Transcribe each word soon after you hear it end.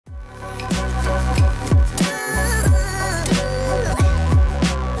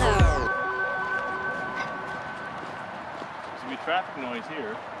noise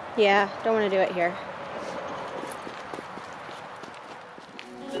here. Yeah, don't want to do it here.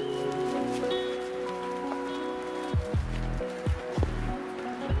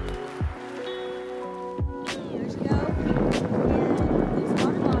 Years ago, and these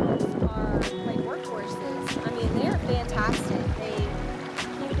water bottles are like workhorses. I mean, they're fantastic. They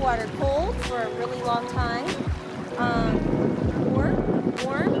keep water cold for a really long time, or warm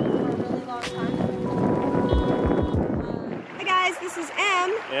for a really long time. Hi guys, this is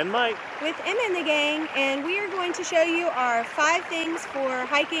Em And Mike. with Em and the Gang, and we are going to show you our 5 things for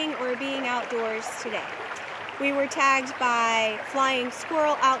hiking or being outdoors today. We were tagged by Flying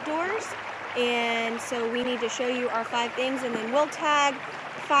Squirrel Outdoors, and so we need to show you our 5 things, and then we'll tag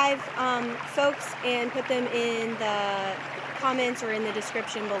 5 folks and put them in the comments or in the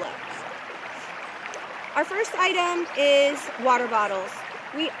description below. Our first item is water bottles.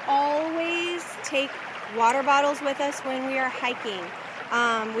 We always take water bottles with us when we are hiking.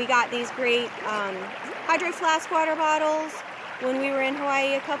 We got these great HydroFlask water bottles when we were in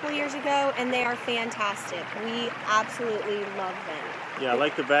Hawaii a couple years ago, and they are fantastic. We absolutely love them. Yeah, I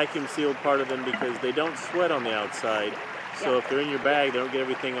like the vacuum sealed part of them because they don't sweat on the outside. So if they're in your bag, they don't get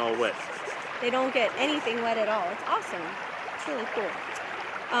everything all wet. They don't get anything wet at all. It's awesome. It's really cool.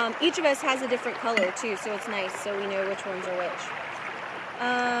 Each of us has a different color too, so it's nice so we know which ones are which.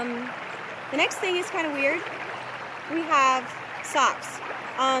 The next thing is kind of weird. We have socks.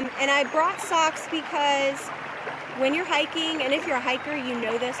 And I brought socks because when you're hiking, and if you're a hiker, you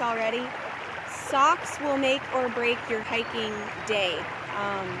know this already, socks will make or break your hiking day.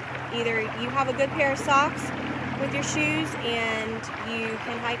 Either you have a good pair of socks with your shoes and you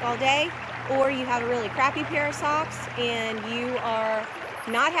can hike all day, or you have a really crappy pair of socks and you are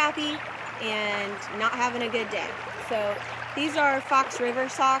not happy and not having a good day. So these are Fox River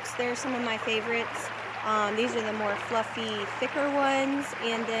socks. They're some of my favorites. These are the more fluffy, thicker ones,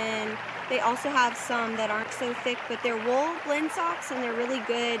 and then they also have some that aren't so thick, but they're wool blend socks, and they're really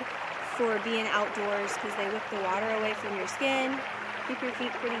good for being outdoors because they whip the water away from your skin, keep your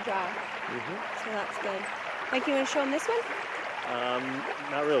feet pretty dry. So that's good. Mike, you want to show them this one?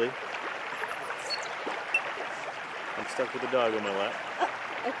 Not really. I'm stuck with the dog on my lap. Oh,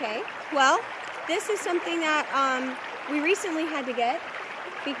 okay. Well, this is something that we recently had to get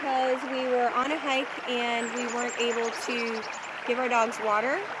because we were on a hike and we weren't able to give our dogs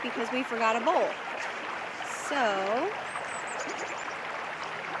water because we forgot a bowl. So,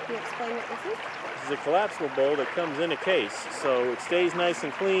 can you explain what this is? This is a collapsible bowl that comes in a case, so it stays nice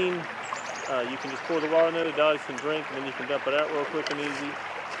and clean. You can just pour the water in there, the dogs can drink, and then you can dump it out real quick and easy.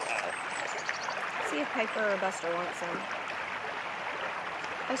 Let's see if Piper or Buster wants some.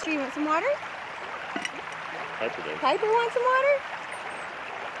 Buster, you want some water? Piper does. Piper wants some water?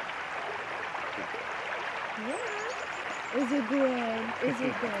 Yeah. Is it good? Is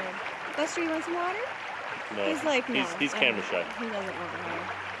it good? Buster, you want some water? No. He's like, no. He's camera shy. He doesn't want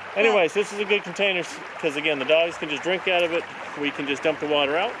water. Anyways, this is a good container because, again, the dogs can just drink out of it. We can just dump the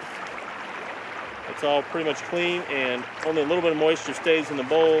water out. It's all pretty much clean, and only a little bit of moisture stays in the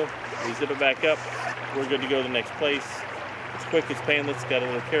bowl. We zip it back up. We're good to go to the next place. It's quick, it's painless. It's got a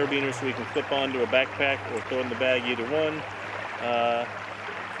little carabiner so we can clip onto a backpack or throw it in the bag, either one.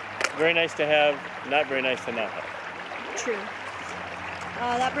 Very nice to have, not very nice to not have. True.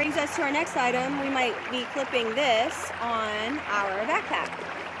 That brings us to our next item. We might be clipping this on our backpack.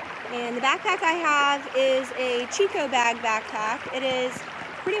 And the backpack I have is a Chico bag backpack. It is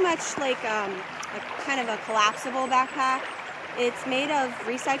pretty much like a kind of a collapsible backpack. It's made of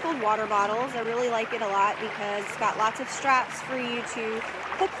recycled water bottles. I really like it a lot because it's got lots of straps for you to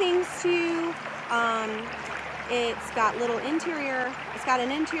hook things to. It's got little interior, it's got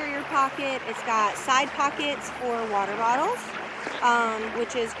an interior pocket, it's got side pockets for water bottles,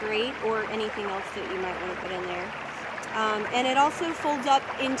 which is great, or anything else that you might want to put in there. And it also folds up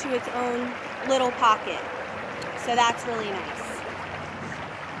into its own little pocket, so that's really nice.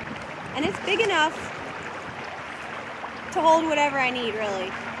 And it's big enough to hold whatever I need,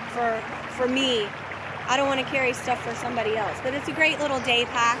 really, for me. I don't want to carry stuff for somebody else, but it's a great little day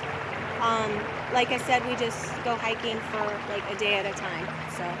pack. Like I said, we just go hiking for like a day at a time.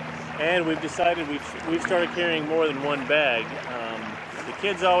 So. And we've decided we've started carrying more than one bag. The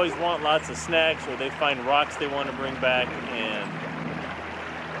kids always want lots of snacks, or they find rocks they want to bring back,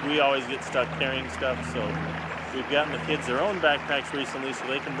 and we always get stuck carrying stuff. So we've gotten the kids their own backpacks recently, so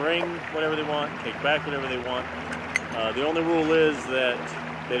they can bring whatever they want, take back whatever they want. The only rule is that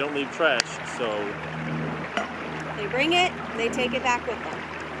they don't leave trash, so they bring it, they take it back with them.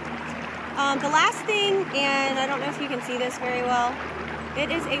 The last thing, and I don't know if you can see this very well, It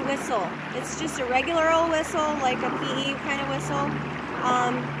is a whistle. It's just a regular old whistle, like a PE kind of whistle.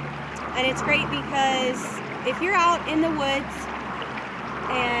 And it's great because if you're out in the woods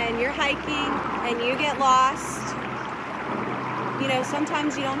and you're hiking and you get lost, you know,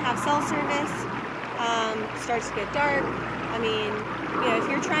 sometimes you don't have cell service, starts to get dark. I mean, you know, if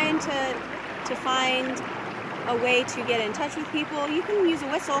you're trying to find a way to get in touch with people, you can use a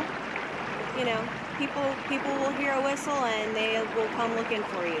whistle. You know, people will hear a whistle and they will come looking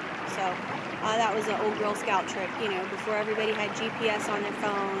for you. So that was an old Girl Scout trick, you know, before everybody had GPS on their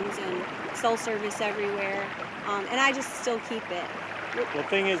phones and cell service everywhere. And I just still keep it. The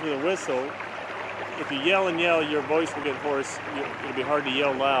thing is with a whistle, if you yell and yell, your voice will get hoarse. It'll be hard to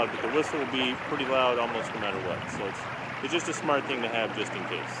yell loud, but the whistle will be pretty loud almost no matter what. So it's just a smart thing to have just in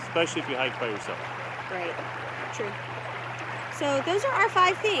case, especially if you hike by yourself. Right, true. So those are our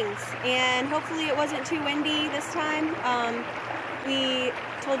 5 things, and hopefully it wasn't too windy this time. We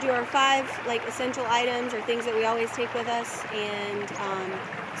told you our 5 like essential items or things that we always take with us, and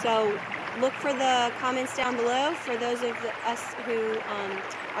so look for the comments down below for those of us who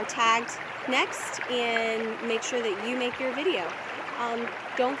are tagged next, and make sure that you make your video.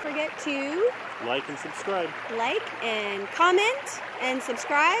 Don't forget to like and subscribe. Like and comment and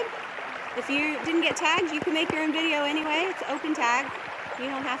subscribe. If you didn't get tagged, you can make your own video anyway. It's open tag. You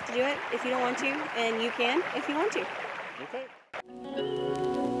don't have to do it if you don't want to, and you can if you want to. Okay.